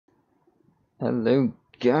Hello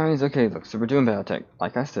guys, okay, look, so we're doing Battletech.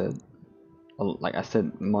 Like I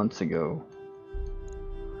said months ago,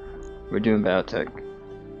 we're doing Battletech.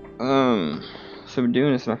 So we're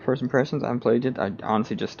doing this, my first impressions. I haven't played it, I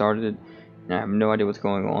honestly just started it, and I have no idea what's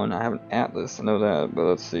going on. I have an atlas, I know that, but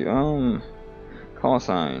let's see, call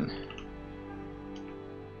sign.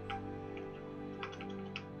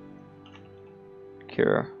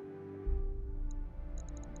 Kira.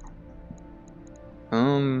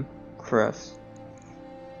 Crest.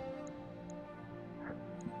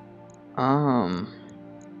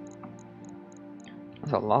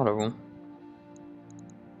 There's a lot of them.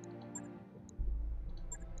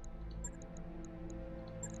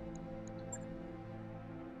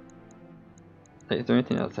 Is there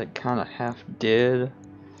anything else like kind of half dead?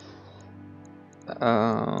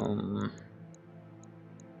 I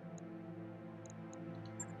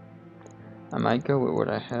might go with what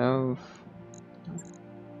I have.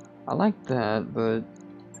 I like that, but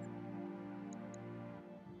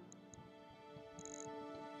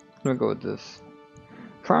I'm gonna go with this.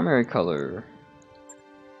 Primary color.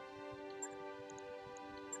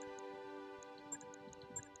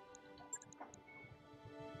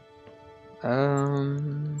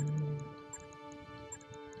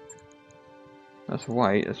 That's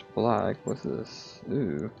white, that's black. What's this?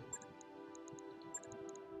 Ooh.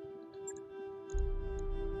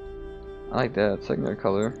 I like that, secondary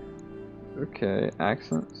color. Okay,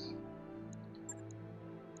 accents.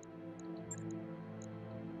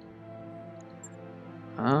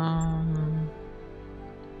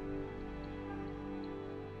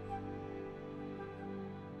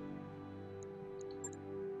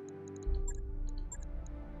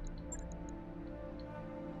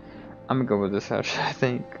 I'm gonna go with this actually, I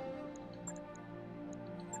think.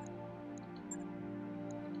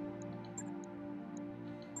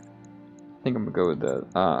 I think I'm gonna go with that.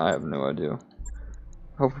 I have no idea.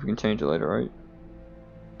 Hopefully we can change it later, right?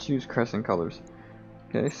 Choose crescent colors.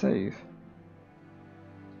 Okay, save.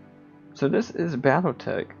 So this is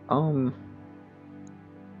Battletech.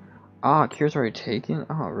 Kira's already taken?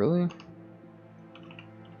 Oh, really?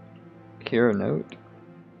 Kira note?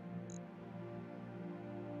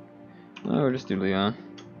 No, we'll just do Leon.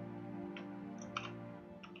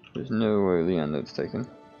 There's no way Leon note's taken.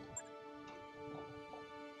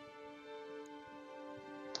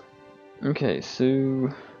 Okay, so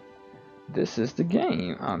this is the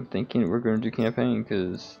game. I'm thinking we're going to do campaign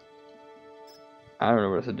because I don't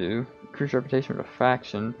know what else to do. Increase reputation with a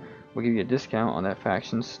faction. We'll give you a discount on that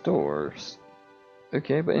faction's stores.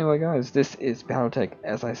 Okay, but anyway guys, this is Battletech.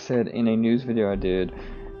 As I said in a news video I did,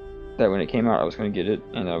 that when it came out I was going to get it,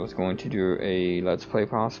 and I was going to do a let's play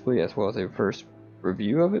possibly, as well as a first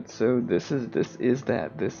review of it. So this is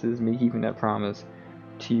that. This is me keeping that promise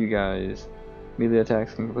to you guys. Melee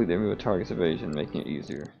attacks can completely remove a target's evasion, making it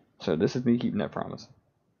easier. So this is me keeping that promise.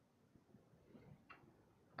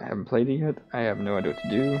 I haven't played it yet. I have no idea what to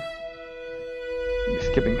do. I'm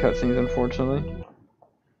skipping cutscenes, unfortunately,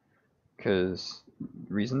 because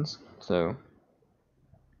reasons. So,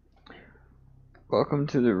 welcome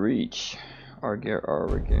to the Reach. Oh, okay.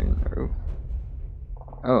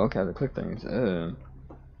 I have to click things.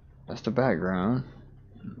 That's the background.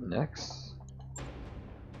 Next.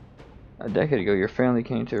 A decade ago, your family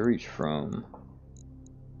came to Reach from.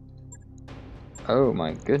 Oh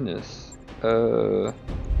my goodness. So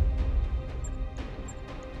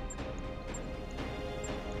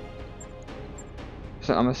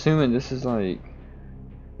I'm assuming this is like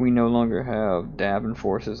we no longer have Davin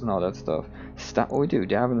forces and all that stuff. What we do?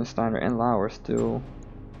 Davin and Steiner and Lau are still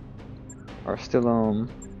oh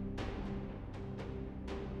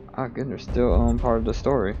goodness, still part of the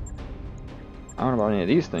story. I don't know about any of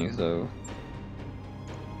these things though.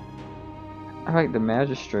 I like the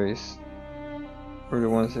magistrates were the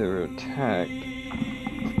ones that were attacked.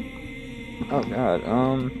 Oh god,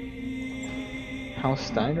 House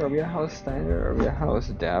Steiner? Are we at House Steiner? Are we at House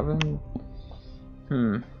Davin?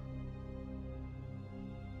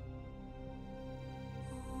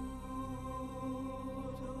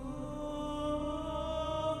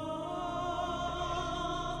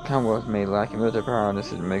 Commonwealth may lack military power, and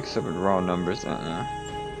this makes up with raw numbers. There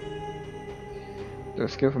are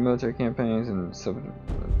skillful military campaigns and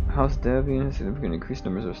House Devian has significantly increased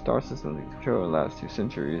numbers of star systems they control in the last 2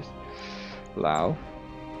 centuries. Lao.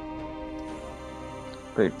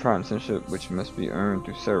 Great pride and citizenship, which must be earned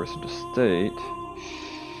through service to the state.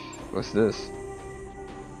 What's this?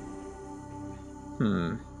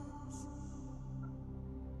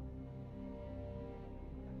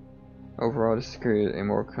 Overall, this has created a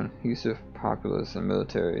more cohesive populace and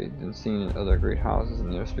military than seen in other great houses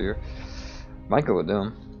in their sphere. Might go with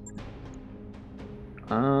them.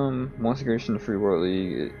 Once integration in the Free World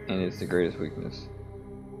League, and it's the greatest weakness.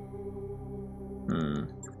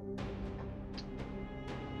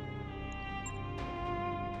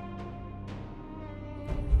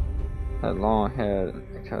 Had long had a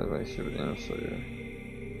kind of relationship with Inner Slayer.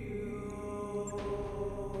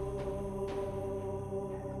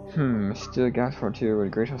 Still God's Frontier with a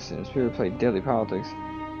great hostility. Spirit play deadly politics.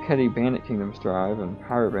 Petty bandit kingdoms thrive, and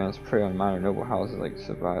pirate bands prey on minor noble houses like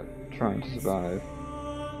trying to survive.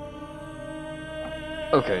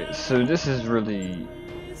 Okay, so this is really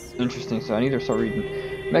interesting, so I need to start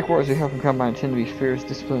reading. Mech warriors who help from Combine tend to be fierce,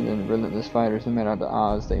 disciplined, and relentless fighters no matter the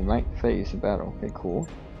odds they might face in battle. Okay, cool.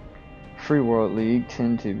 Free World League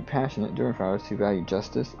tend to be passionate during fighters who value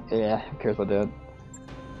justice. Yeah, who cares about that?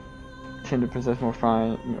 Tend to possess more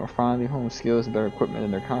finely honed skills and better equipment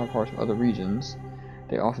than their counterparts from other regions.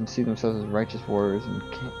 They often see themselves as righteous warriors in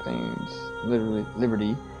campaigns,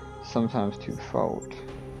 liberty, sometimes to fault.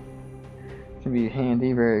 Can be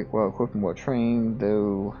handy, very well equipped and well trained,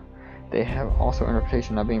 though they have also a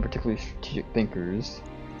reputation of not being particularly strategic thinkers.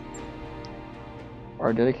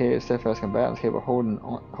 Are dedicated, steadfast combatants capable of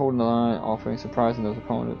holding the line, offering surprising those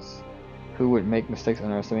opponents who would make mistakes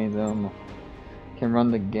underestimating them. Can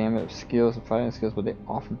run the gamut of skills and fighting skills, but they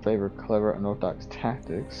often favor clever, unorthodox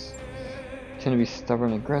tactics. Tend to be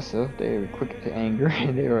stubborn and aggressive. They are quick to anger,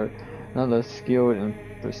 and they are nonetheless skilled and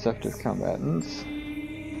perceptive combatants.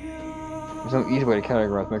 There's no easy way to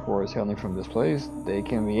categorize mech warriors hailing from this place. They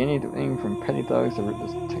can be anything from petty thugs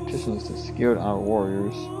to tacticians to skilled honor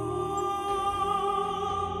warriors.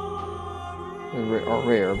 They are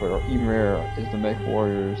rare, but even rarer is the mech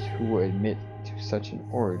warriors who will admit to such an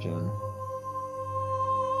origin.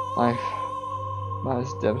 Life,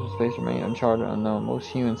 vast depths of space remain uncharted and unknown. Most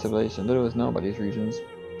human civilization, little is known about these regions,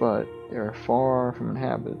 but they are far from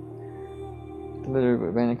inhabited. Littered with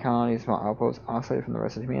abandoned colonies, small outposts, isolated from the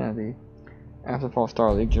rest of humanity. After the fall of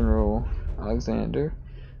Star League, General Alexander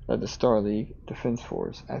led the Star League Defense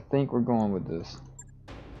Force. I think we're going with this.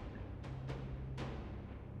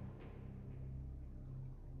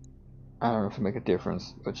 I don't know if it'll make a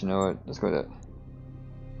difference, but you know what? Let's go with that.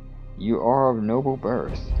 You are of noble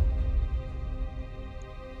birth.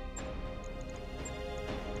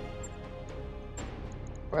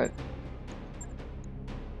 Right.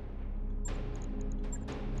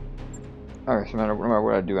 Alright, so no matter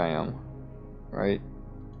what I do, I am. Right?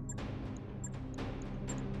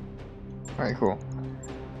 Alright, cool.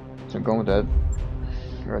 So I'm going with that.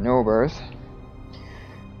 You're of noble birth.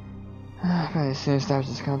 Family soon established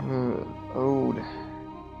this country old.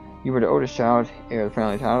 You were the oldest child, heir of the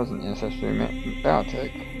family titles and ancestry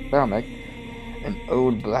Battletech, and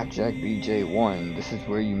old Blackjack BJ1. This is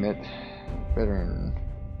where you met veteran.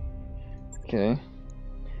 Okay.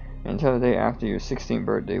 Until the day after your 16th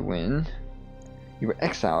birthday when you were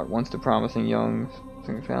exiled. Once the promising young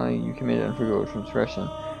family you committed unforgivable transgression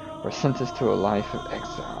were sentenced to a life of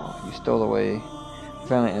exile. You stole away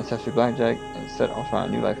family ancestry Blackjack and set off on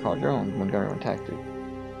a new life called your own Montgomery tactic.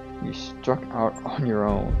 You struck out on your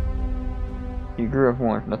own. You grew up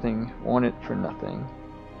wanted for nothing.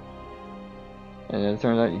 And it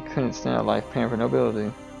turns out you couldn't stand a life paying for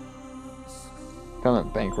nobility. Fell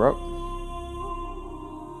bankrupt.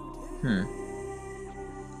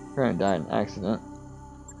 Parent died in an accident.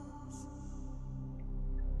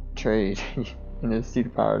 Betrayed and his seat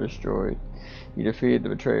of power destroyed. You defeated the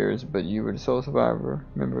betrayers, but you were the sole survivor,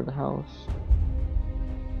 member of the house.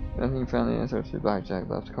 Nothing family ancestry Blackjack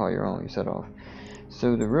left to call your own. You set off.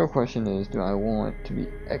 So the real question is, do I want to be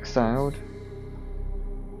exiled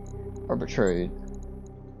or betrayed?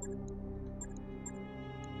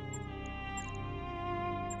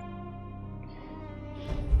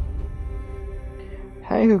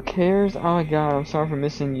 Hey, who cares? Oh my god, I'm sorry for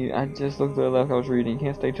missing you. I just looked to the left, I was reading.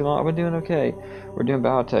 Can't stay too long. I've been doing okay. We're doing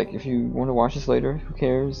Battletech. If you want to watch this later, who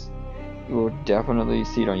cares? You will definitely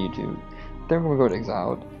see it on YouTube. Then we're going to go to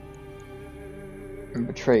Exiled. And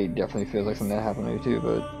Betrayed definitely feels like something that happened on YouTube,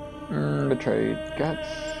 but Betrayed. Guts.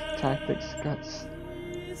 Tactics. Guts.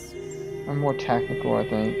 I'm more technical, I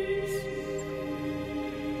think.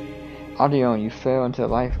 Aldeon, you fell into the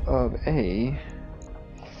life of a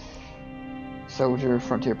soldier,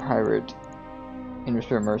 frontier pirate, inner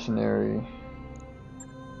spirit mercenary.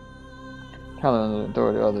 Talent under the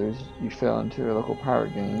authority of others, you fell into a local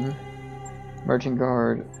pirate game. Merchant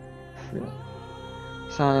guard.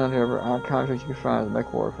 Signing on to whatever odd contract you can find as a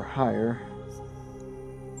mech warrior for hire.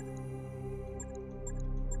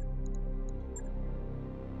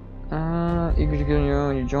 Eager to get on your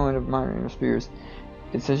own, you join a minor spears.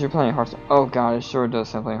 It says you're playing Hearthstone. Oh god, it sure does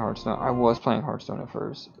say I'm playing Hearthstone. I was playing Hearthstone at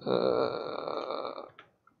first.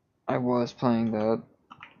 I was playing that.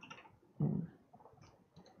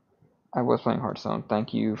 I was playing Hearthstone.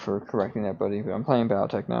 Thank you for correcting that, buddy. But I'm playing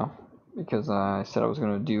Battletech now because I said I was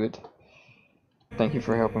going to do it. Thank you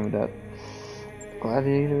for helping with that.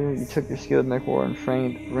 Gladiator, you took your skilled mech war and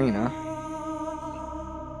trained Rena.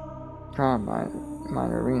 Prime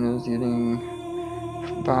minor arenas, getting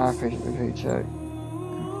 5 paycheck.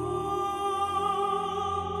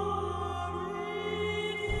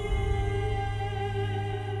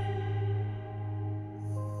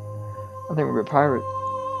 I think we're a pirate.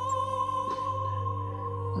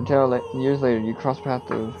 Until years later, you cross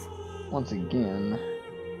paths of once again.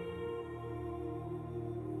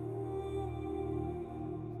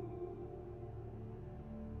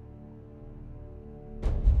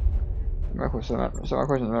 My question, no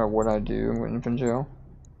matter what I do, I'm waiting for jail.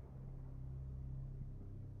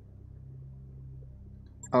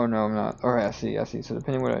 Oh no, I'm not. Alright, I see. So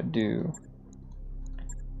depending what I do,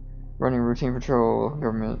 running routine patrol,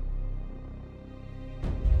 government.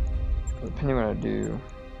 Depending what I do,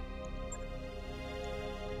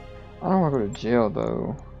 I don't want to go to jail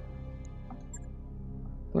though. I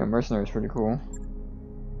think a mercenary is pretty cool.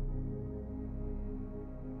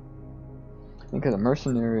 Because a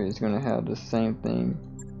mercenary is going to have the same thing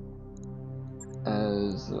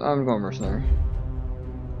as... I'm going mercenary.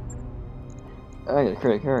 I gotta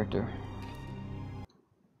create a character.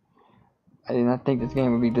 I did not think this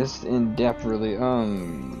game would be this in-depth, really.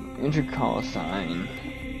 Enter call sign.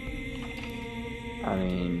 I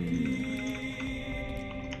mean...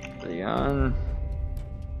 Leon...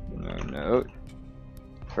 No note.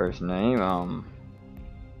 First name,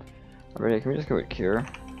 Already, can we just go with Cure?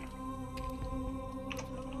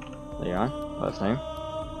 Leon, last name.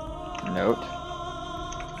 Note.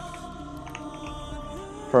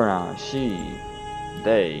 Pronoun, she,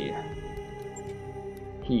 they,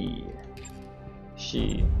 he,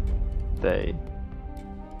 she, they.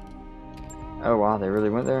 Oh wow, they really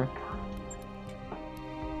went there?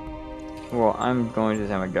 Well, I'm going to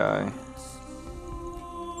say I'm a guy.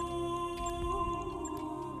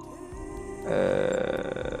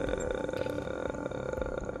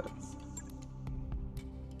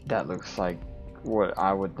 That looks like what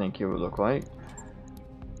I would think it would look like.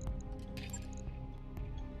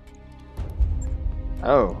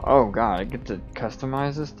 Oh god, I get to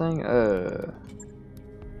customize this thing?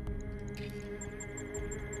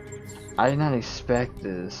 I did not expect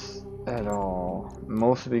this at all.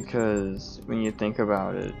 Mostly because when you think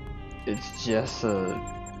about it, it's just a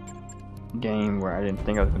game where I didn't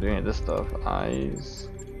think I was going to do any of this stuff. Eyes.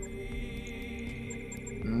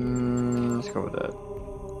 Let's go with that.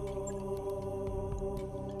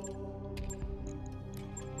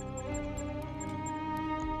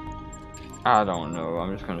 I don't know,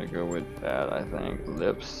 I'm just gonna go with that, I think.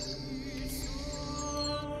 Lips.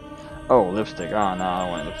 Oh, lipstick. Oh, no, I don't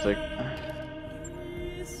want lipstick.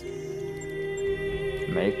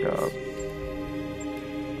 Makeup.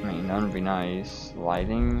 I mean, none would be nice.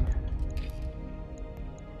 Lighting.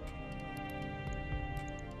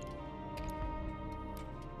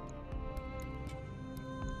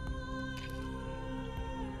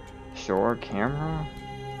 Sure, camera.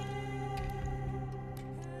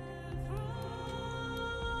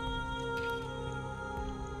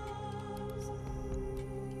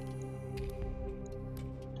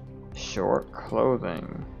 Short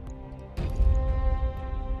clothing.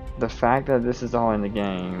 The fact that this is all in the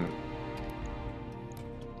game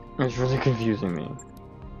is really confusing me.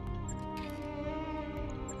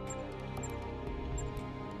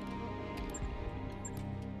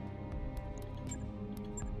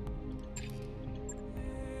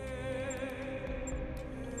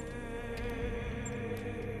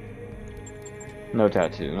 No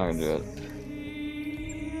tattoo, I'm not gonna do it.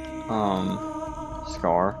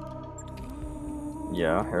 Scar.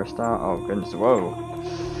 Yeah, hairstyle. Oh goodness, whoa.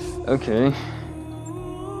 Okay.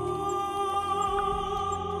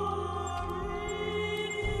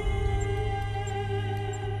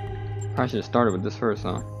 I should have started with this first,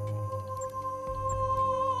 huh?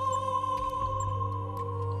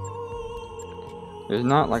 There's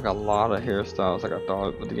not like a lot of hairstyles like I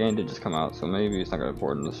thought, but the game did just come out, so maybe it's not gonna be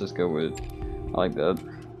important. Let's just go with, I like that.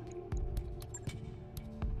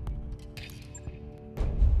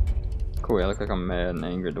 Cool, I look like I'm mad and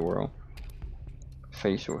angry at the world.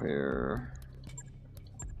 Facial hair.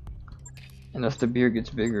 And as the beard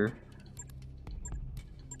gets bigger.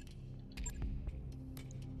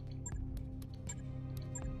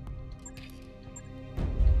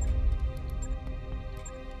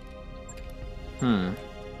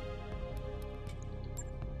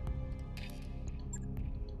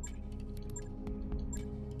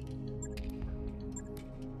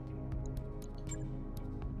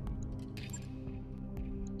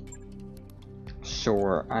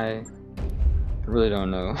 Sure, I really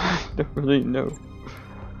don't know. I don't really know.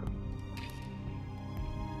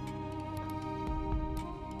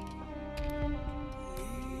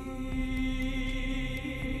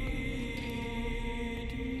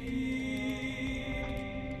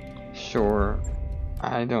 Sure,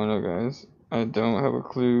 I don't know, guys. I don't have a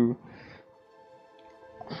clue.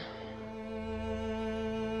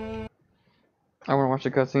 I want to watch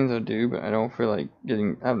the cutscenes, I do, but I don't feel like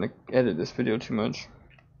having to edit this video too much.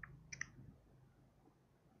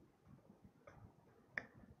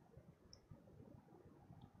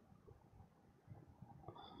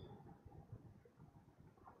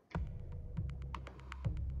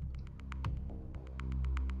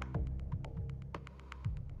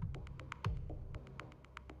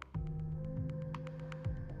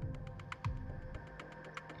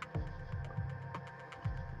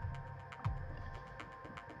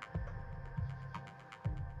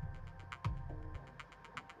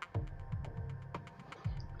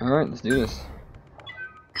 Alright, let's do this.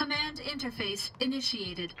 Command interface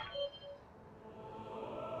initiated.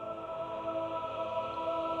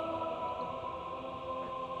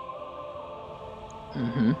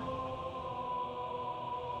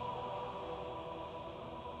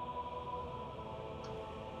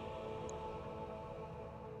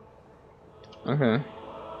 Okay.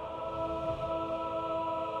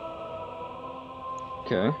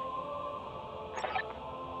 Okay.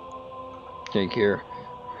 Take care.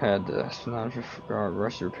 Had the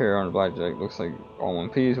rush repair on the blackjack. Looks like all one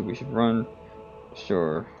piece. We should run.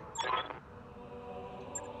 Sure.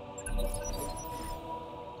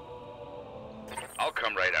 I'll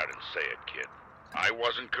come right out and say it, kid. I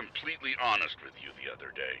wasn't completely honest with you the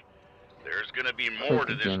other day. There's gonna be more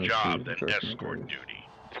to this job than escort duty.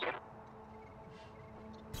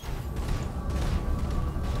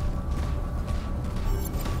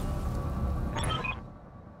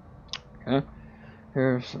 Okay.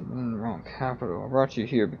 Here's something wrong. Capital. I brought you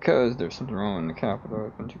here because there's something wrong in the capital.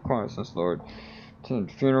 I've been too quiet since Lord attended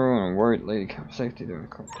the funeral and I'm worried lady kept safety doing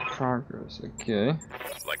progress. Okay.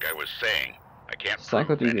 Like I was saying, I can't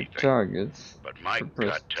Cycle prove through the anything, targets. but my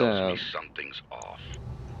gut tells me something's off,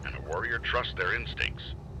 and a warrior trusts their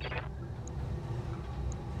instincts.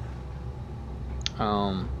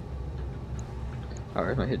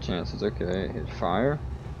 Alright, my hit chances. Okay, hit fire.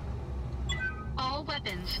 All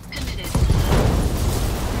weapons committed.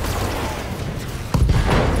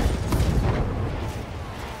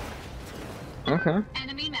 Okay.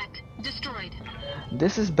 Enemy mech destroyed.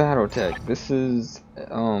 This is BattleTech. This is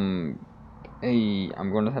I'm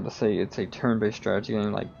going to have to say it's a turn-based strategy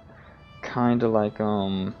game, like kind of like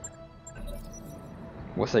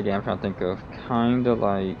what's that game I'm trying to think of? Kind of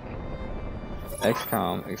like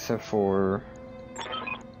XCOM, except for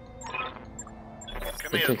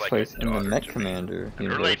it takes place in the Mech Commander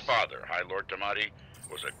universe. Her late father, High Lord Damati,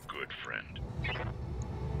 was a good friend.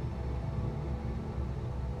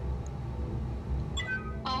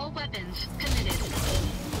 All weapons committed.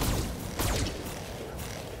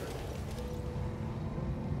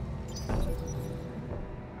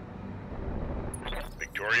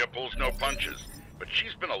 Victoria pulls no punches, but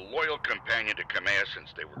she's been a loyal companion to Kamea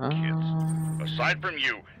since they were kids. Aside from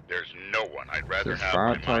you, there's no one I'd rather have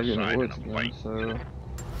by my side in a fight. So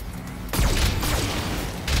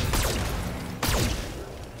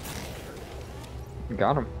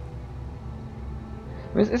got him.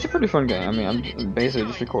 I mean, it's a pretty fun game. I mean, I'm basically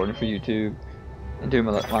just recording for YouTube and doing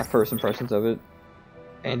my first impressions of it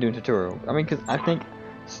and doing a tutorial. I mean, because I think,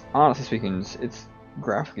 honestly speaking, it's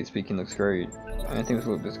graphically speaking looks great. I think this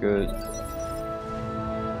looks good.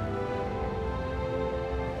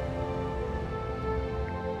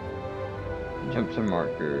 Jump to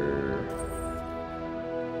marker.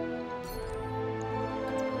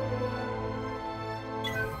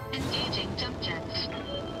 Engaging jump jets.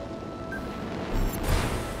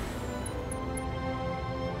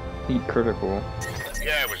 Heat critical.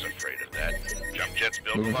 Yeah, I was afraid of that. Jump jets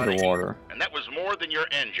built Moving a lot to the of water. Heat, and that was more than your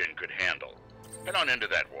engine could handle. Head on into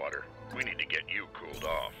that water. We need to get you cooled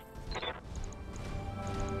off.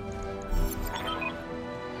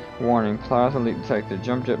 Warning, plasma leak detected,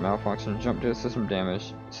 jump jet malfunction, jump jet system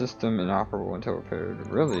damage, system inoperable until repaired.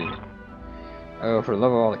 Really? Oh, for the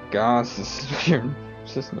love of all the gods, this is your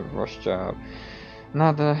system of rush job.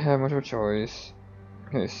 Not that I have much of a choice.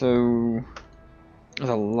 Okay, so there's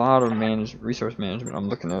a lot of resource management I'm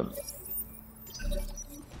looking at.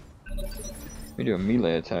 We do a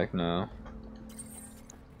melee attack now.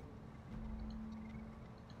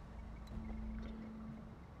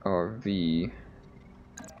 Or V.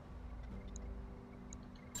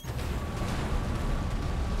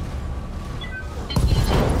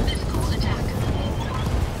 Engaging physical attack.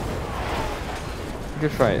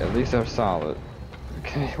 Good fight. At least they're solid.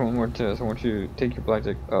 Okay, one more test. I want you to take your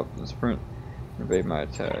blackjack up and sprint. Evade my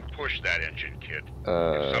attack. Push that engine, kid.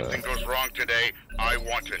 If something goes wrong today, I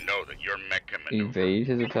want to know that your mech can maneuver. Evade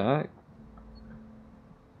his attack?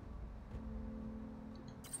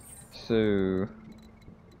 So...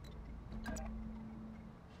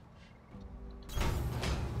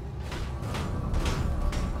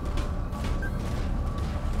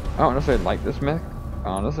 I don't necessarily like this mech.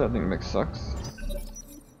 Honestly, I think the mech sucks.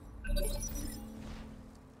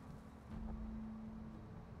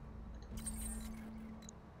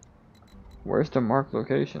 Where's the marked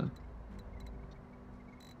location?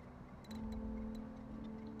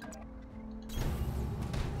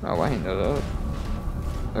 Oh, I ain't know that.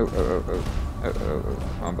 Oh,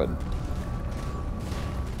 wrong button.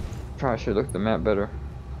 Probably should look at the map better.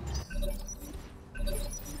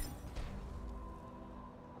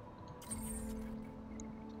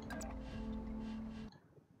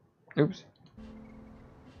 Oops.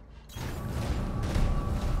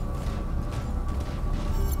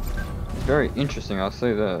 Very interesting, I'll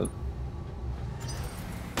say that.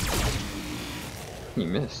 He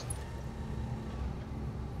missed.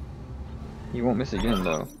 He won't miss again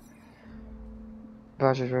though.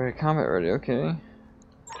 Badger's very combat ready, okay.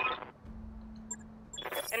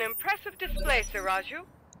 An impressive display, Sir Raju.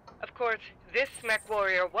 Of course, this mech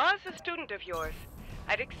warrior was a student of yours.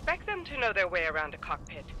 I'd expect them to know their way around a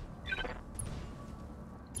cockpit.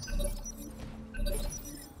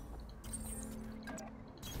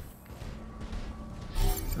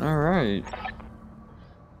 Alright.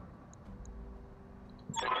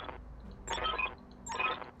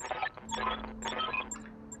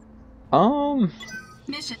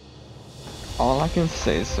 Mission. All I can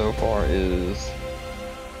say so far is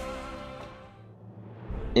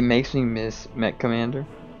it makes me miss Mech Commander,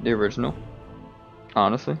 the original,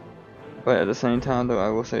 honestly. But at the same time though, I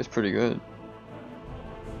will say it's pretty good.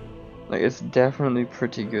 Like, it's definitely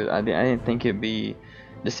pretty good. I didn't think it'd be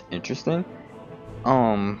this interesting.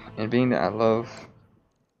 And being that I love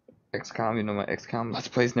XCOM, you know, my XCOM Let's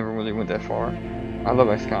Plays never really went that far. I love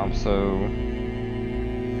XCOM, so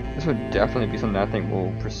this would definitely be something I think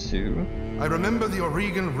we'll pursue. I remember the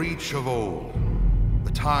Oregon Reach of old,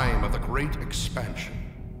 the time of the Great Expansion.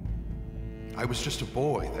 I was just a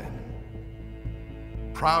boy then.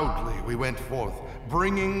 Proudly we went forth,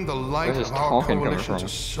 bringing the light of our coalition to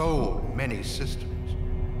so many systems.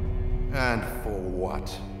 And for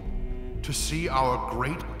what? To see our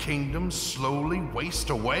great kingdom slowly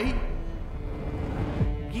waste away?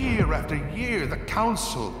 Year after year, the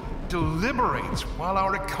Council deliberates while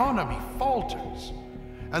our economy falters,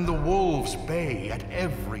 and the wolves bay at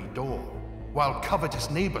every door, while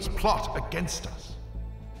covetous neighbors plot against us.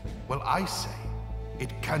 Well, I say,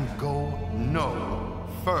 it can go no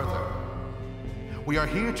further. We are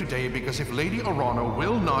here today because if Lady Arano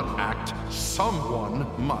will not act, someone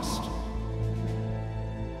must.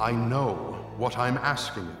 I know what I'm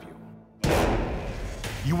asking of you.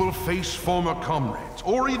 You will face former comrades,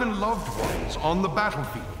 or even loved ones, on the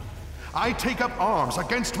battlefield. I take up arms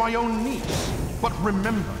against my own niece. But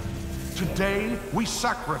remember, today we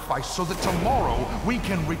sacrifice so that tomorrow we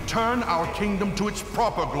can return our kingdom to its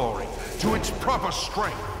proper glory, to its proper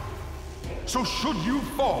strength. So should you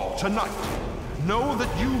fall tonight, know that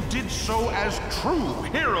you did so as true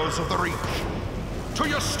heroes of the Reach. To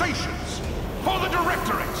your stations, for the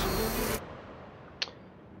Directorate!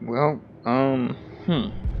 Well,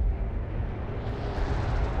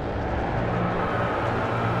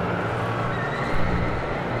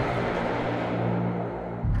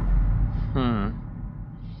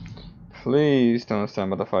 Please don't say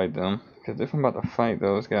I'm about to fight them, because if I'm about to fight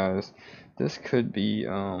those guys, this could be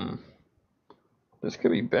bad.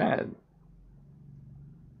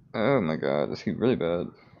 Oh my god, this could be really bad.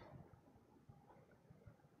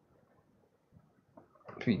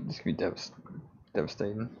 This could be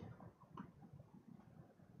devastating.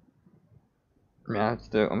 I mean,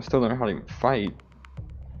 I'm still learning how to even fight.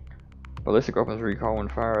 Ballistic weapons recoil when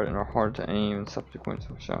fired and are hard to aim in subsequent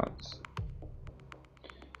shots.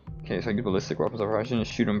 Okay, so I get ballistic weapons over. I shouldn't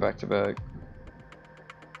shoot them back to back.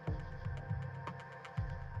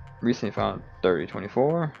 Recently found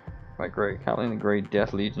 3024 by Greg Catlin. The Great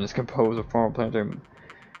Death Legion is composed of former planetary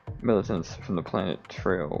militants from the planet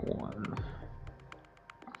Trail 1.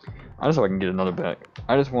 I just hope I can get another back.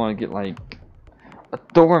 I just want to get like a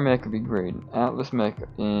Thor mech would be great. Atlas mech,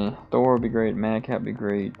 Thor would be great. Madcap would be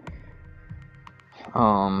great.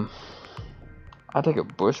 I'd take a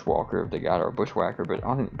Bushwalker if they got our Bushwhacker, but I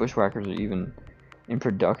don't think Bushwhackers are even in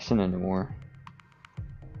production anymore.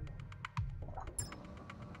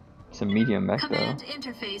 It's a medium mech though. Command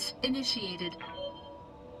interface initiated.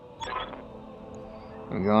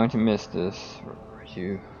 I'm going to miss this.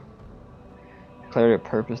 You clarity of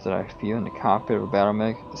purpose that I feel in the cockpit of a battle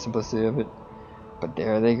mech, the simplicity of it. But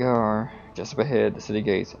there they go, just up ahead, the city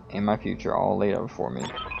gates, and my future all laid out before me.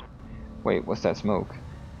 Wait, what's that smoke?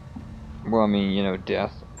 Well, I mean, you know,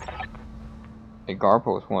 death. A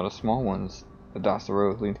Garpo is one of the small ones that dots the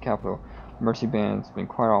road leading to the capital. Mercy band's been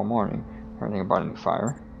quiet all morning. Heard anything about any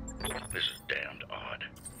fire? This is damned odd,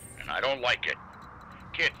 and I don't like it.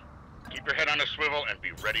 Kid, keep your head on a swivel and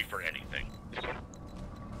be ready for anything.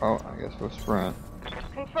 Oh, I guess we'll sprint.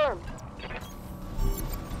 Confirmed.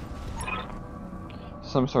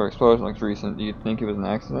 Some sort of explosion looks recent. Do you think it was an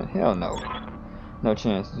accident? Hell no. No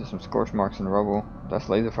chance. Just some scorch marks in the rubble. That's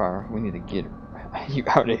laser fire. We need to get you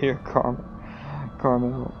out of here,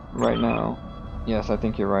 Carmel, right now. Yes, I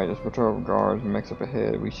think you're right. There's patrol guards and mechs up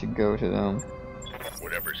ahead. We should go to them.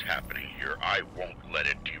 Whatever's happening here, I won't let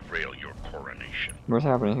it derail your coronation. What's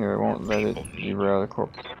happening here? I won't let it derail the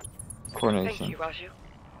coronation. Thank you, Raju.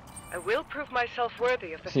 I will prove myself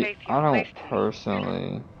worthy of the See, faith you I don't placed in me.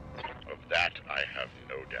 personally Of that, I have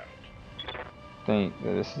no doubt. think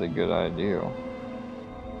that this is a good idea.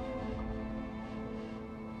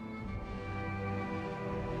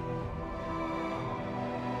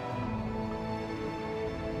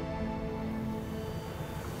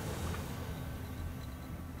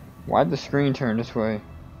 Why'd the screen turn this way?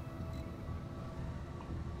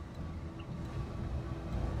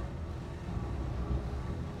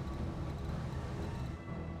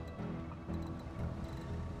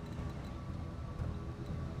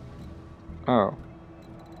 Oh.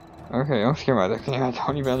 Okay, I'm scared about that game. I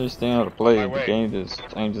don't even understand how to play it. The game just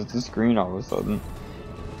changes the screen all of a sudden.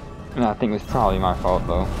 And I think it was probably my fault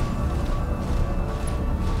though.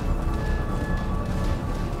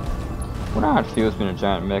 I wonder how it feels being a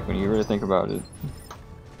giant mech when you really think about it.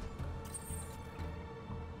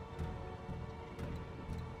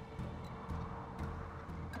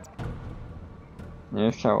 Yeah,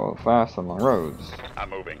 let's travel fast on the roads. I'm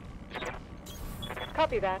moving.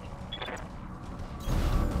 Copy that.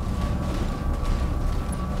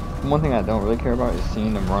 One thing I don't really care about is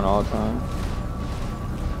seeing them run all the time.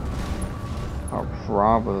 I'll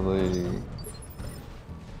probably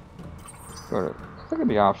go to look at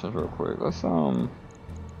the options real quick. Let's look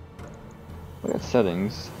at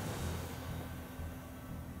settings.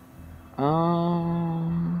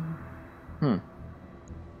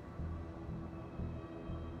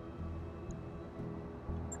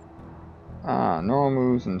 Normal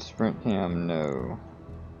moves and sprint cam, no.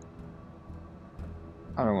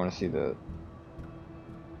 I don't want to see that.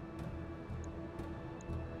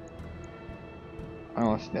 I don't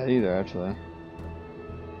want to see that either, actually.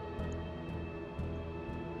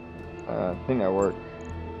 I think that worked.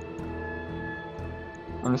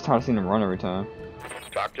 I'm just tired of seeing him run every time.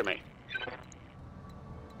 Talk to me.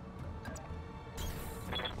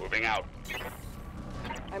 Moving out.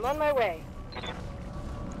 I'm on my way.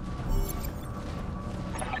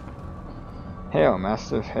 Hail,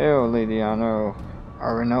 Master. Hail, Lady Arno.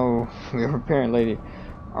 Arno. We were preparing Lady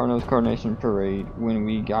Arno's coronation parade when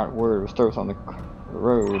we got word of Sturps on the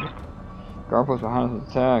road. Garpo's behind us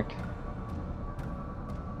attacked.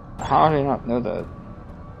 How did I not know that?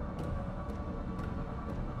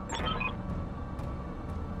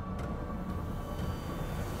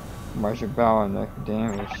 Marshal Bow and the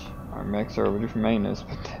damage. Our mechs are overdue for maintenance,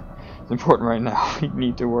 but it's important right now. We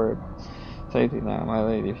need to worry about safety now, my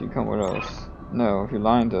lady, if you come with us. No, if you're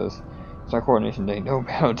lying to us, it's our coordination day. No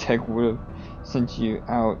battle tech would have sent you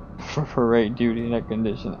out for parade duty in that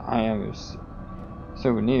condition. I am a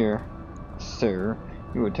souvenir, sir.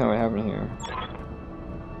 You would tell me what happened here.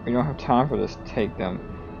 We don't have time for this. Take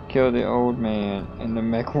them. Kill the old man and the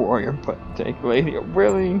mech warrior, but take lady.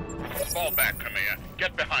 Really? Fall back, Kamea.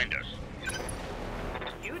 Get behind us.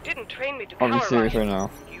 You didn't train me to I'll be power serious run. right now.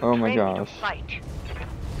 You Oh my trained me to gosh. fight.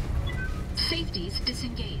 Safeties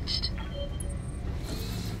disengaged.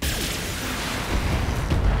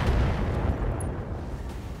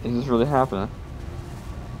 Is this really happening?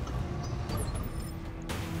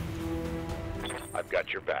 I've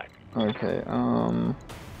got your back. Okay, it's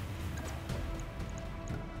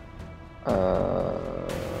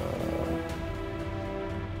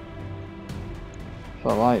a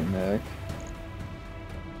light mech.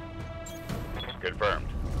 Confirmed.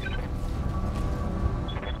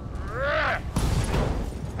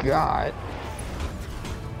 God.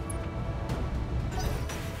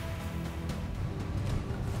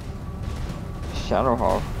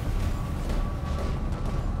 Shadowhawk.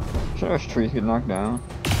 Sure, those trees get knocked down.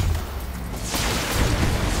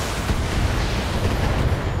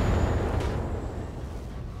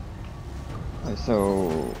 Okay,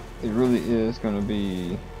 so it really is gonna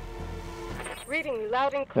be Reading you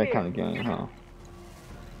loud and clear. that kind of game, huh?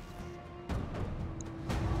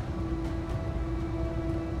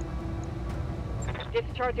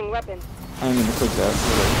 Discharging weapons. I didn't mean to click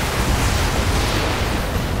that.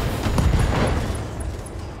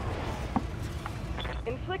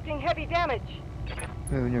 Inflicting heavy damage.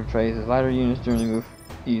 Moving your phases. Lighter units generally move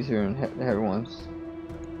easier than heavy ones.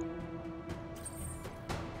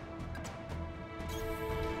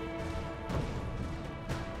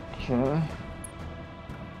 Okay.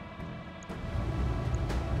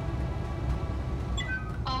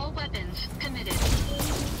 All weapons committed.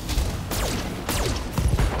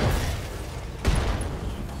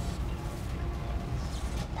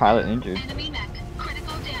 Pilot injured. Enemy mech.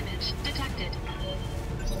 Critical damage detected.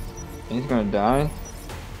 He's gonna die.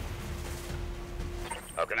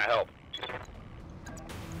 How can I help?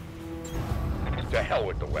 To hell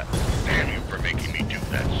with the weapon. Damn you for making me do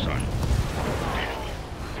that, son.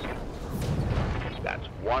 Damn you. That's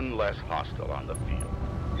one less hostile on the field.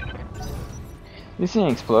 At least he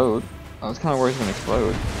didn't explode. I was kind of worried he was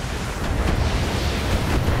gonna explode.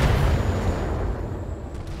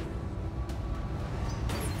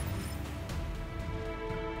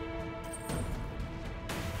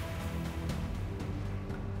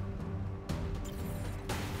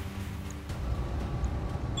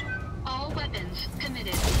 All weapons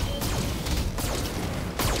committed.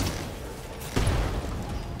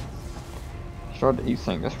 Shot the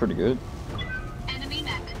E-Sync, that's pretty good. Enemy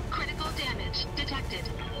mech. Critical damage detected.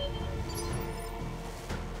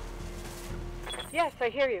 Yes, I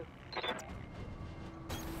hear you.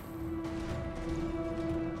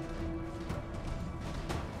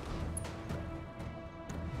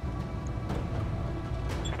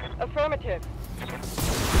 Affirmative.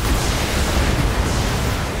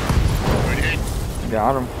 Good hit.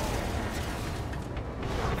 Got him.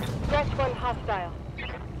 Fresh one hostile.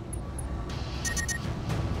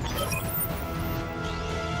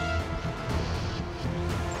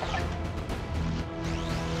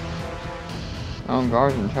 Oh,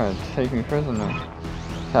 guards are trying to take me prisoner.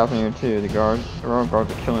 It's happening here too. The royal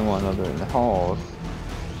guards are killing one another in the halls.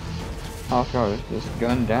 House guard is just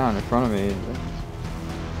gunned down in front of me.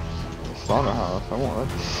 The slaughterhouse. I want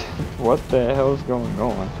what the hell's going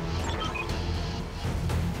on?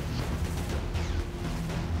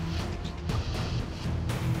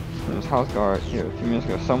 There's house guard here a few minutes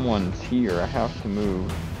ago. Someone's here. I have to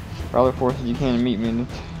move. Rally forces, you can meet me in the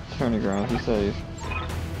turning grounds. He says.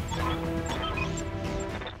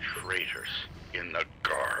 Traitors in the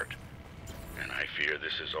guard. And I fear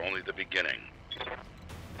this is only the beginning.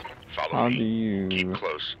 Follow How me. do you... Keep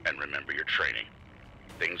close and remember your training.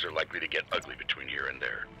 Things are likely to get ugly between here and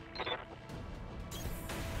there.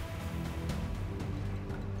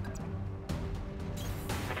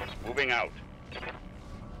 Moving out.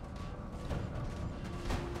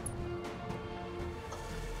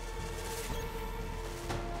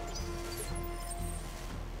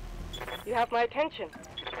 You have my attention.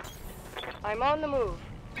 I'm on the move.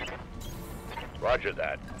 Roger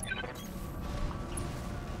that.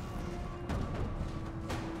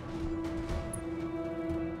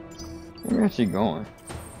 Where is she going?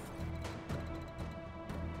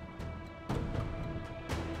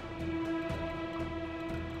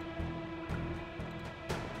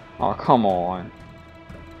 Oh, come on.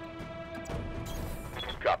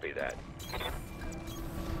 Copy that.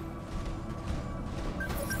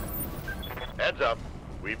 Heads up,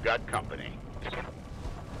 we've got company.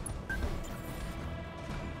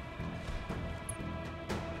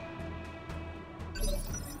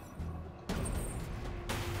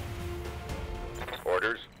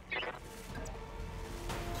 Orders?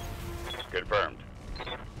 Confirmed.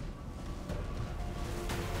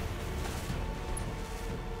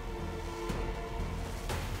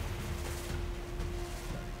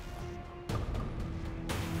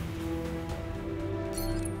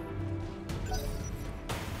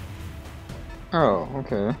 Oh,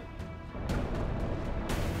 okay.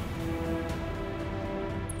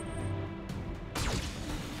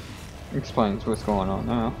 Explains what's going on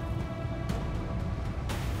now.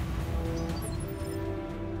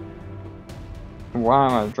 Why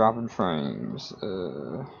am I dropping frames?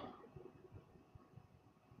 I'm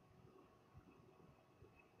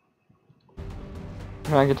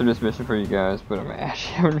trying to get through this mission for you guys, but I'm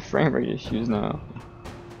actually having frame rate issues now.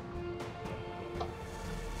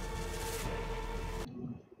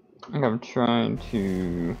 I'm trying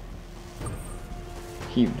to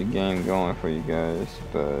keep the game going for you guys,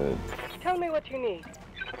 but Tell me what you need.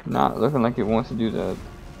 not looking like it wants to do that.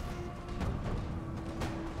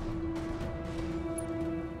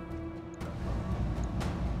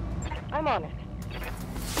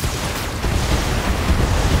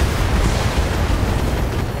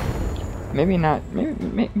 Maybe not.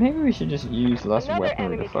 Maybe we should just use less Another weaponry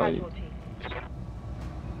enemy to fight. casualty.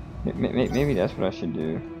 Maybe that's what I should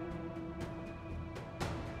do.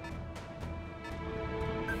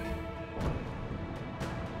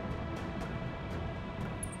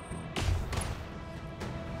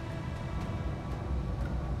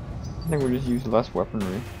 I think we'll just use less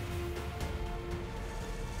weaponry.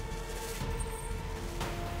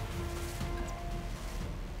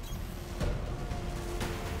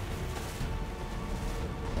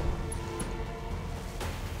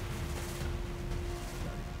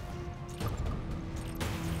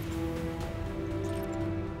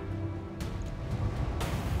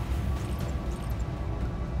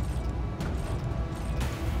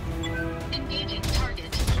 Engaging target.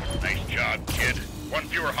 Nice job, kid. One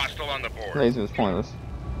fewer hostile on the board. Laser is pointless.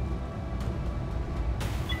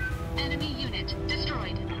 Enemy unit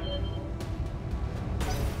destroyed.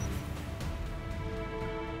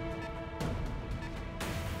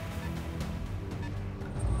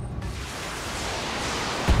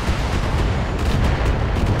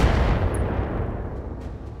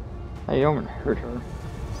 Hey, Omen hurt her.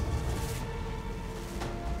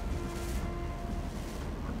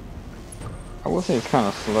 I will say it's kind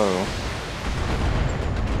of slow.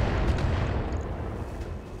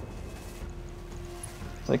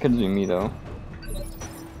 That could be me though.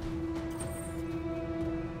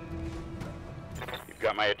 You've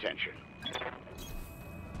got my attention.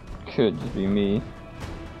 Could just be me.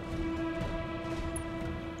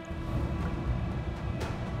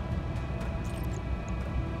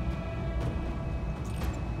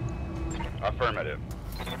 Affirmative.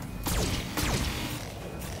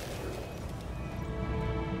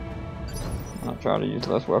 I'll try to use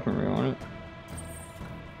less weaponry on it.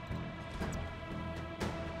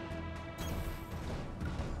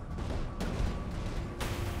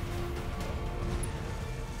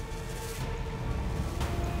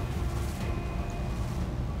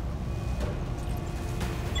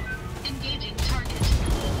 Engaging target.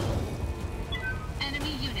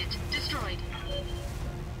 Enemy unit destroyed.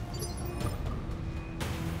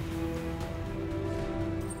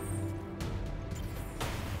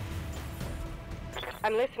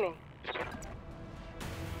 I'm listening.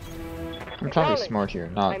 I'm trying to be Acknowledged. smart here,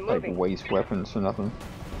 not I'm like moving. waste weapons for nothing.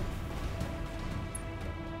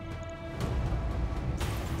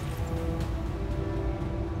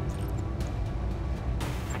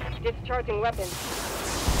 Discharging weapons.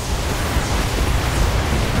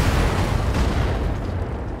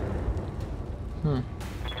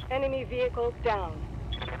 Enemy vehicle down.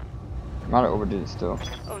 Might have overdid it still.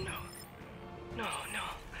 Oh no. No, no.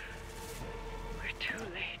 We're too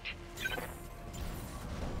late.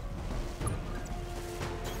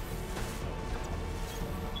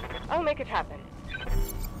 I'll make it happen.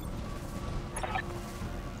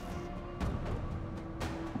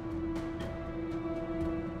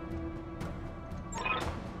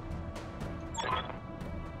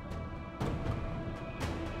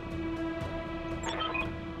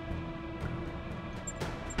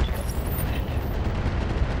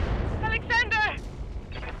 Alexander!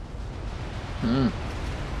 Hmm.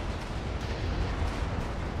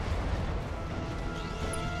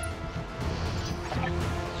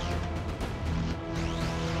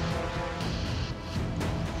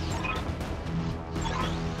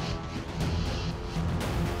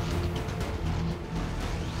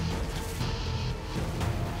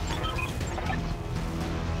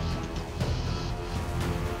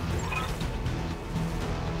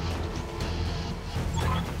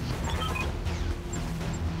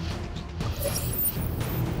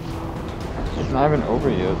 It's not even over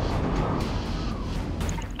yet.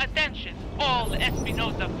 Attention, all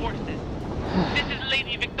Espinosa forces. This is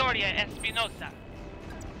Lady Victoria Espinosa.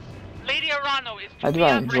 Lady Arano is to I be do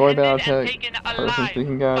enjoy apprehended and Battletech, taken person alive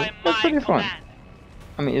speaking, guys. by That's my pretty fun. command.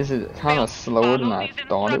 I mean, is it kind Fail of to slower than follow I these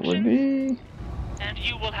thought it would be? And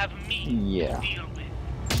you will have me Yeah. to deal with.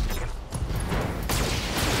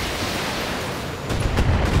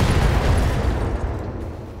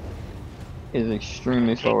 It is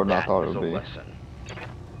extremely slower than I Take thought that it as a would be. lesson.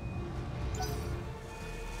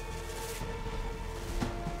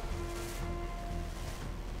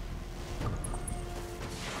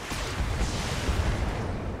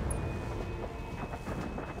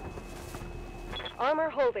 Armor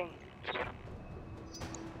holding.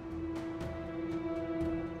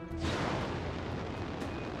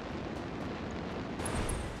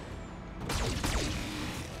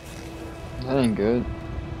 That ain't good.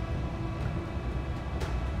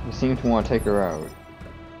 You seem to want to take her out.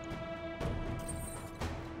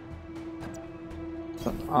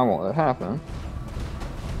 But I won't let it happen.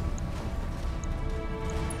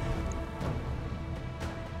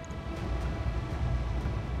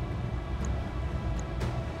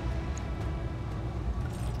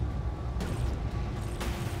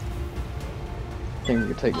 think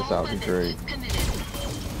we could take this out, would be great.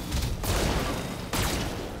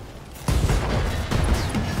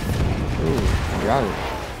 Ooh, got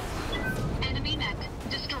it. Enemy mech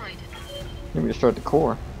destroyed. Maybe destroyed the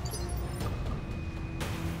core.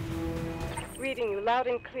 Reading you loud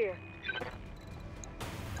and clear.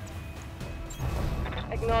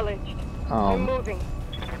 Acknowledged. Removing.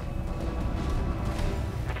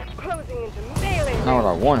 Closing into melee. Not what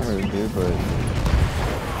I want her to do, but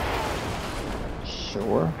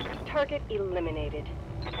sure. Target eliminated.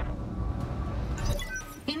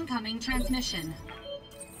 Incoming transmission.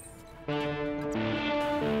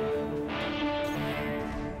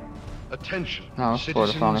 Attention, Now, for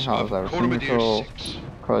the founding citizens house, I of receive control. 6.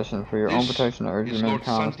 Question for your own This protection. I urge is you Lord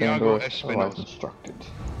mankind stay Santiago indoors, Espinosa. otherwise instructed.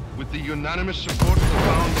 With the unanimous support of the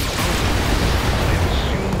founding council, I have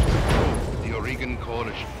assumed control of the Oregon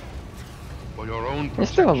Coalition. For your own protection,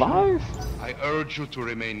 It's still alive? I urge you to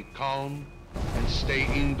remain calm and stay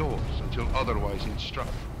indoors until otherwise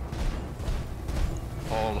instructed.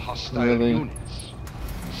 All hostile Really? units,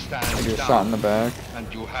 stand I get down, shot in the back.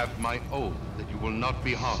 and you have my oath that you will not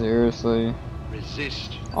be harmed. Seriously?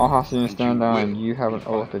 Resist. All hostile units and stand you down will and you have an be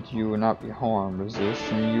oath fired. that you will not be harmed. Resist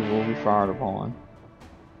and you will be fired upon.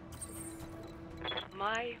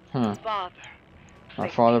 My Huh. father. My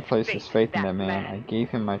father placed his faith in that man. I gave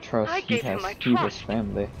him my trust. I He gave him has my he was trust.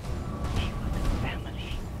 family. Family.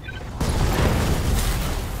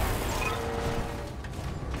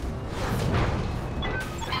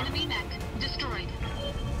 Enemy mech destroyed.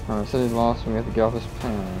 Our city lost. We have to get off this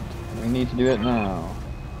planet. We need to do it now.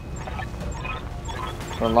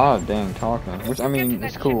 A lot of dang talking, which I mean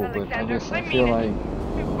it's cool, but I feel like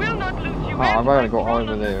We will not lose you I and gotta my go all throne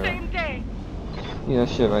over on the there. same day. Yeah,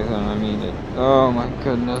 shit back then, I mean it. Oh my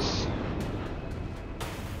goodness.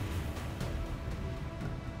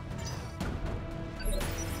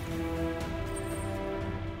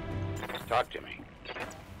 Talk to me.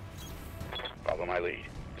 Follow my lead.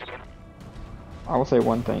 I will say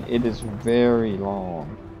one thing, it is very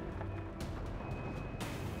long.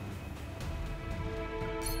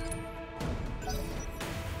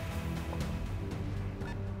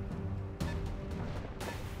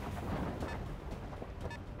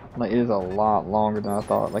 Like, it is a lot longer than I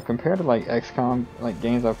thought. Like, compared to, like, XCOM, like,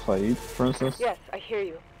 games I've played, for instance. Yes, I hear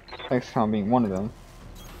you. XCOM being one of them.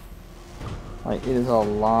 Like, it is a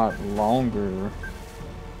lot longer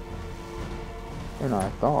than I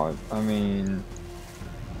thought. I mean...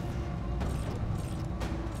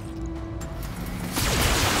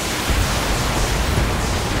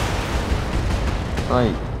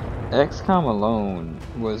 Like, XCOM alone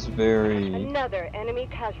was very... Another enemy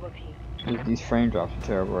casualty. These frame drops are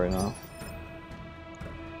terrible right now.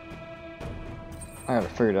 I gotta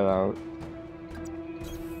figure that out.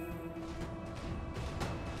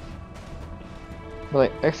 But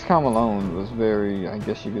like, XCOM alone was very, I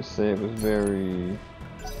guess you could say it was very...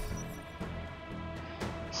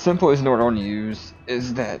 Simple isn't the word I want to use,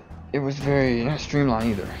 is that it was very, not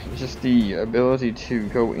streamlined either. It's just the ability to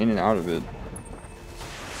go in and out of it.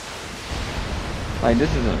 Like,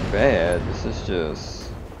 this isn't bad, this is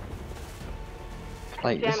just...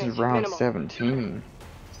 Like, this is Damage round minimal. 17.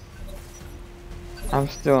 I'm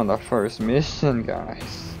still on the first mission,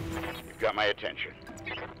 guys. You've got my attention.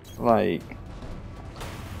 Like,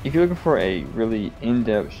 if you're looking for a really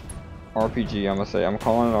in-depth RPG, I'm gonna say, I'm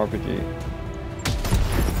calling it RPG.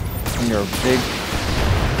 And you're a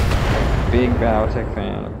big Battletech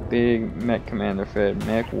fan, a big Mech Commander fed,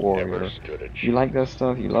 Mech Warrior. Never stood a You like that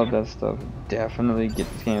stuff, you love that stuff, definitely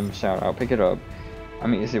get this game a shout out, pick it up. I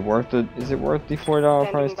mean, is it worth it? Is it worth the $40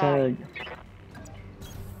 price tag?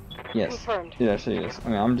 Yes, Confirmed. it actually is. I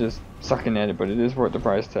mean, I'm just sucking at it, but it is worth the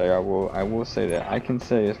price tag. I will say that. I can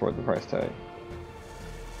say it's worth the price tag.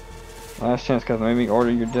 Last chance, cause maybe order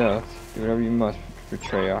your death. Do whatever you must,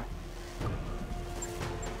 Betrayer.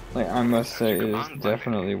 Like, I must say, it is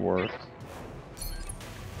definitely worth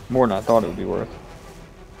more than I thought it would be worth.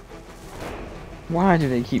 Why do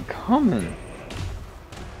they keep coming?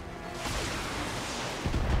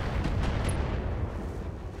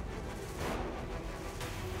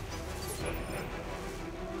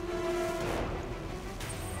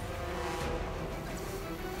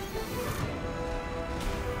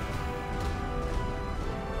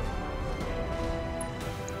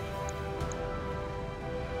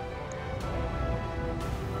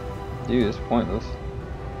 Dude, it's pointless.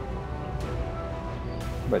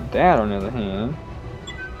 But that, on the other hand,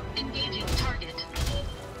 Engaging target.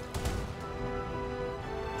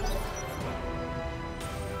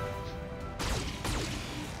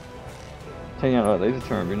 taking out that laser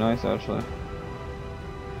turret would be nice, actually.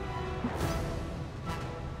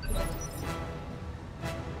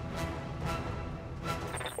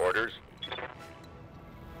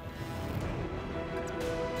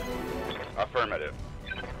 Affirmative.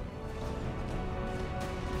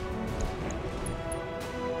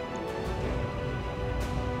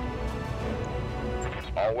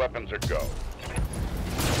 All weapons are go.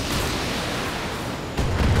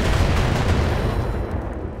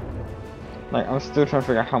 Like, I'm still trying to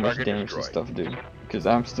figure out how much Target damage this destroyed. stuff do. Because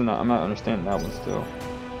I'm not understanding that one still.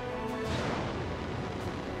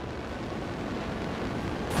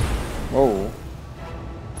 Whoa.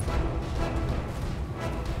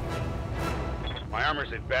 My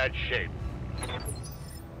armor's in bad shape.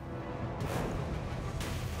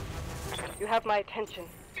 You have my attention.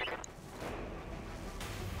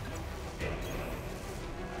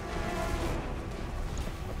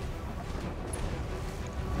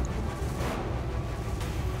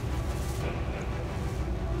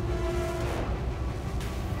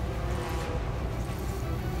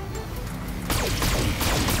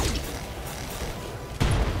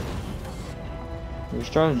 He's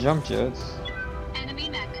trying to jump jets. Enemy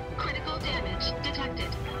mech. Critical damage detected.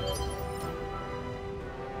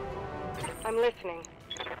 I'm listening.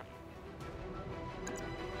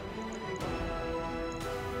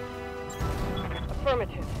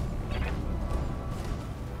 Affirmative.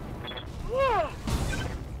 Yeah.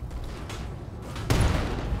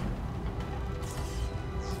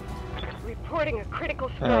 Reporting a critical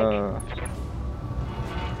strike.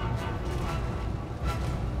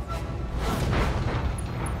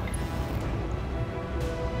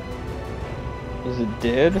 Is it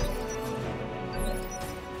dead?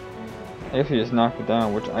 If you just knocked it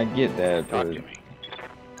down, which I get that, Talk but to me.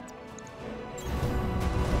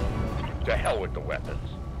 To hell with the weapons.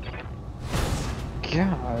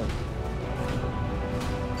 God.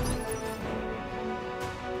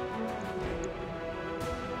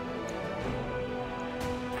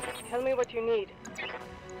 Tell me what you need.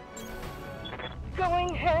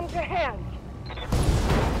 Going hand to hand.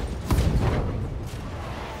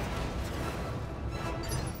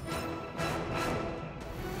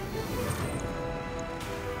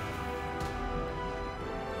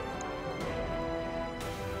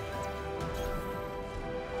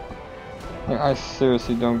 Like, I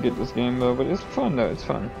seriously don't get this game though, but it's fun though, it's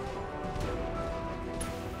fun.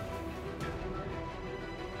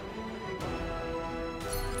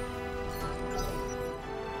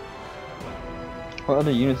 What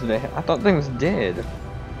other units did they have? I thought the thing was dead.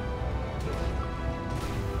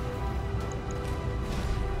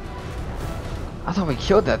 I thought we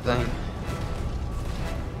killed that thing.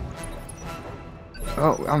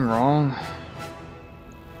 Oh, I'm wrong.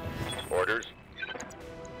 Orders.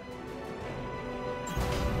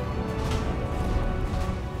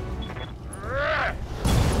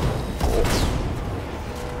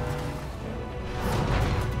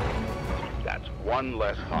 That's one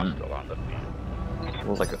less hostile on the field. It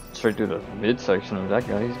was like straight through the midsection of that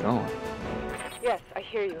guy, he's gone. Yes, I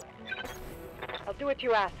hear you. I'll do what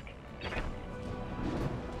you ask.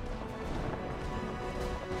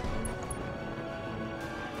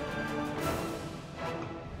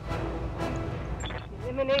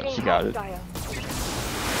 Eliminating She got it. hostile.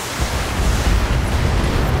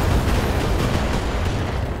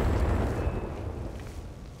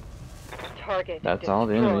 Target That's all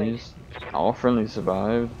the destroyed. enemies. All friendlies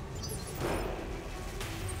survived.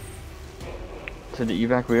 To the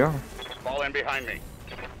evac we are. Fall in behind me.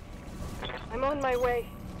 I'm on my way.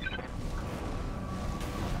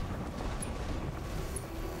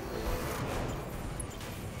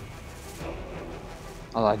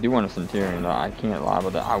 Oh, I do want a Centurion though. I can't lie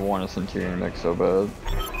about that. I want a Centurion mech so bad.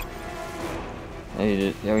 Made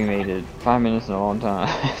it. Yeah, we made it. 5 minutes in a long time.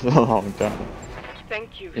 It's a long time.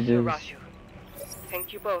 Thank you, It Sir is. Raju.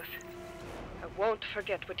 Thank you both. I won't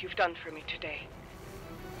forget what you've done for me today.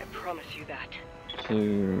 I promise you that. So,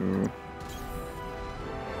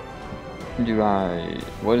 do I?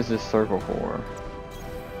 What is this circle for?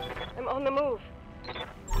 I'm on the move.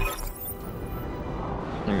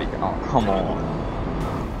 Let me go. Oh, come on.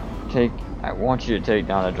 I want you to take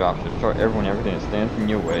down the dropship. Destroy everyone, everything that stands in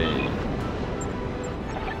your way.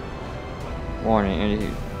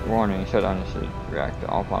 Warning, shut down this reactor.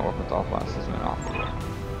 Offline weapons, offline system, and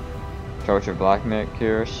off. Charge your black mech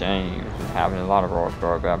here. Shame. Been having a lot of raw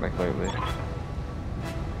guard bad mech lately.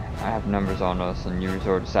 I have numbers on us, and you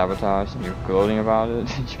resort to sabotage, and you're gloating about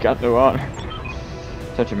it. You got no honor.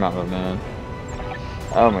 Shut your mouth, man.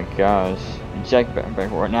 Oh my gosh. Jack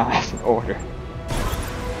backward now has an order.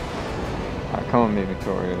 Alright, come with me,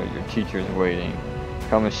 Victoria. Your teacher is waiting.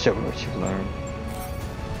 Come and show me what you've learned.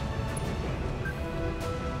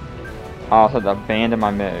 Oh, I had to abandon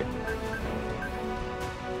my mech.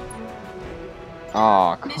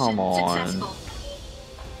 Oh, come Mission on. successful.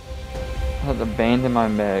 I had to abandon my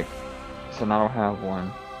mech So now I don't have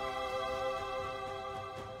one.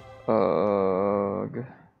 Ugh.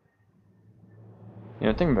 You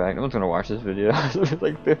know, thinking back, no one's gonna watch this video. It's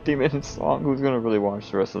like 50 minutes long. Who's gonna really watch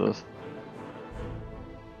the rest of this?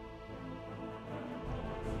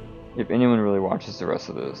 If anyone really watches the rest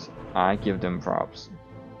of this, I give them props.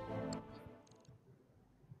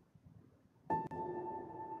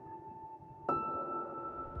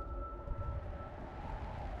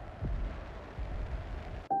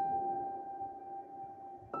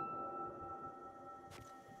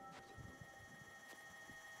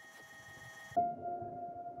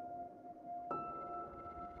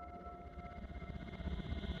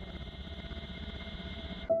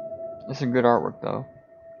 It's some good artwork though.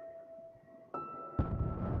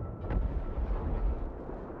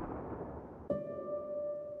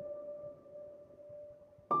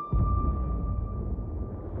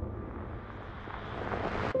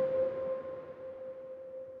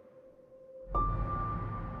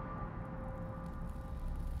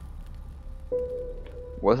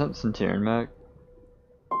 Wasn't Centurion Mac?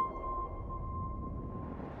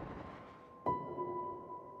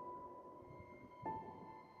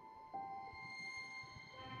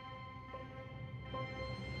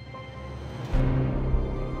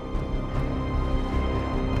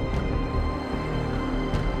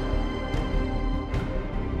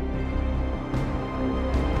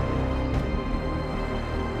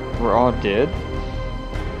 We're all dead?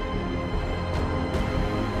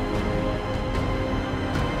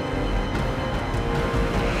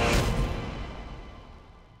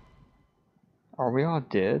 Are we all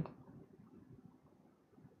dead?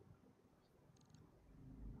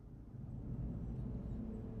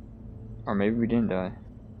 Or maybe we didn't die.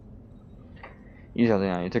 Easy,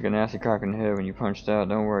 Leon. You took a nasty crack in the head when you punched out.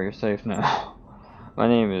 Don't worry, you're safe now. My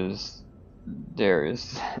name is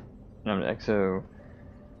Darius, and I'm the XO.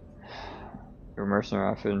 Your mercenary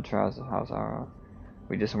outfit and trials of House Ara.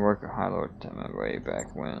 We did some work at High Lord way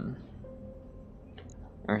back when.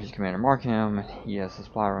 Emergency Commander Markham, he has a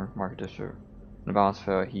supply run Market District. The balance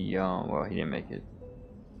fell, he well, he didn't make it.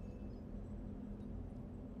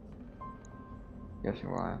 Guessing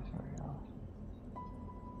why, I'm sorry.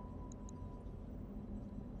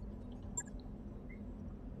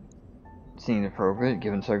 Seemed appropriate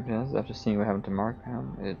given circumstances. After seeing what happened to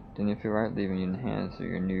Markham, it didn't feel right leaving you in the hands of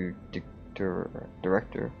your new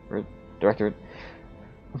directorate. We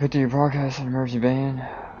put through your broadcast an emergency ban.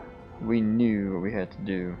 We knew what we had to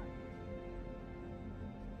do.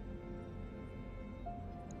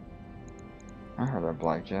 I heard that,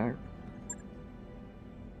 Blackjack.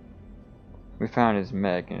 We found his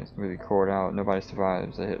mech and it's really cored out. Nobody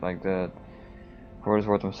survives a hit like that. For what it's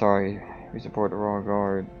worth, I'm sorry. We support the Royal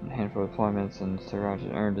Guard, a handful of deployments, and Sir Roger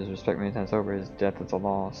earned his respect many times over. His death is a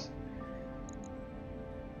loss.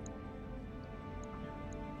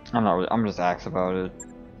 I'm just asked about it.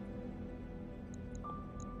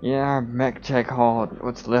 Yeah, our mech tech haul,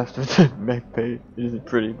 what's left of the mech pay isn't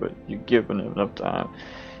pretty, but you give him enough time.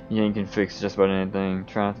 Yang can fix just about anything.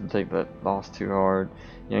 Try not to take that loss too hard.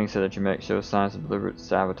 Yang said that your mech shows signs of deliberate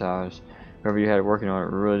sabotage. Whoever you had working on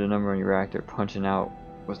it really the number on your reactor. Punching out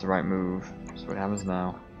was the right move. So what happens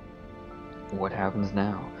now? What happens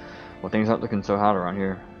now? Well, things aren't looking so hot around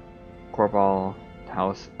here. Corporal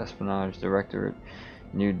House Espionage Directorate,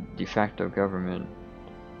 new de facto government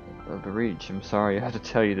of the Reach. I'm sorry I have to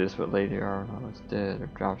tell you this, but Lady Arnold is dead. Her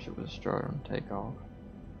dropship was destroyed on takeoff.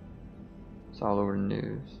 It's all over the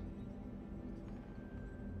news.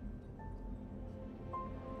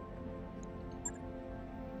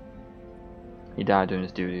 He died doing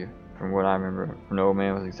his duty. From what I remember from the old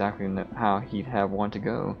man was exactly how he'd have wanted to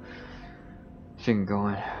go. Speaking of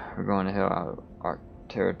going, we're going to hell out of our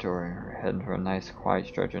territory. We're heading for a nice quiet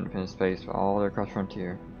stretch of independent space all the way across the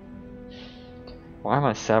frontier. Why am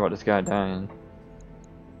I sad about this guy dying?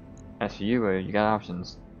 As for you, you got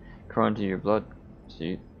options. According to your blood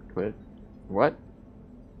sheet, quit. What?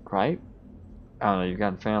 Right? I don't know, you've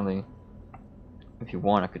got family. If you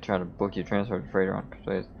want, I could try to book your transfer to freighter on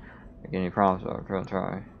space. I get any problems, but I'll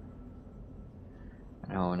try.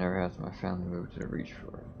 I know I never has my family moved to the Reach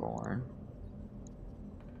for born.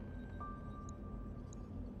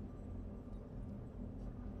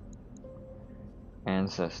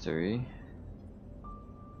 Ancestry.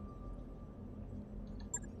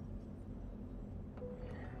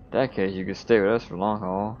 In that case, you could stay with us for long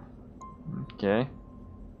haul. Okay.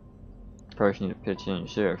 First, you need to pitch in your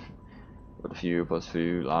share with a few plus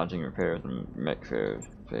food, lodging, repairs, and mech fare.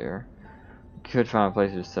 You could find a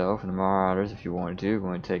place yourself in the Marauders if you wanted to.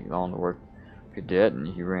 Going to take long to work cadet, and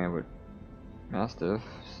you ran with my stuff,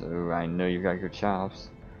 so I know you got good chops.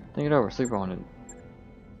 Think it over, sleep on it.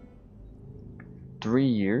 3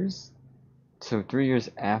 years? So 3 years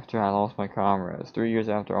after I lost my comrades, 3 years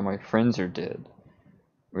after all my friends are dead,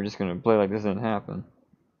 we're just gonna play like this didn't happen.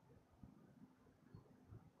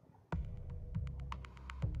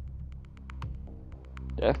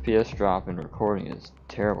 The FPS drop in recording is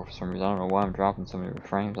terrible for some reason. I don't know why I'm dropping so many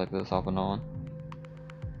frames like this off and on.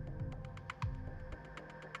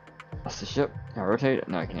 That's the ship. Can I rotate it?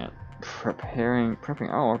 No, I can't. Prepping.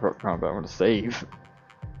 Oh, I want to save.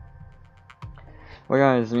 Well,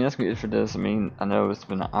 guys, I mean, that's gonna be it for this. I mean, I know it's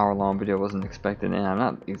been an hour-long video. I wasn't expecting it. I'm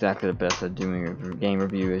not exactly the best at doing a game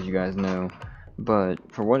review, as you guys know. But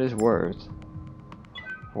for what it's worth,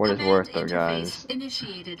 though, guys,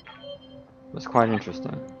 Initiated. it was quite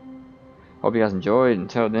interesting. Hope you guys enjoyed.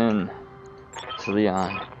 Until then, it's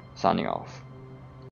Leon signing off.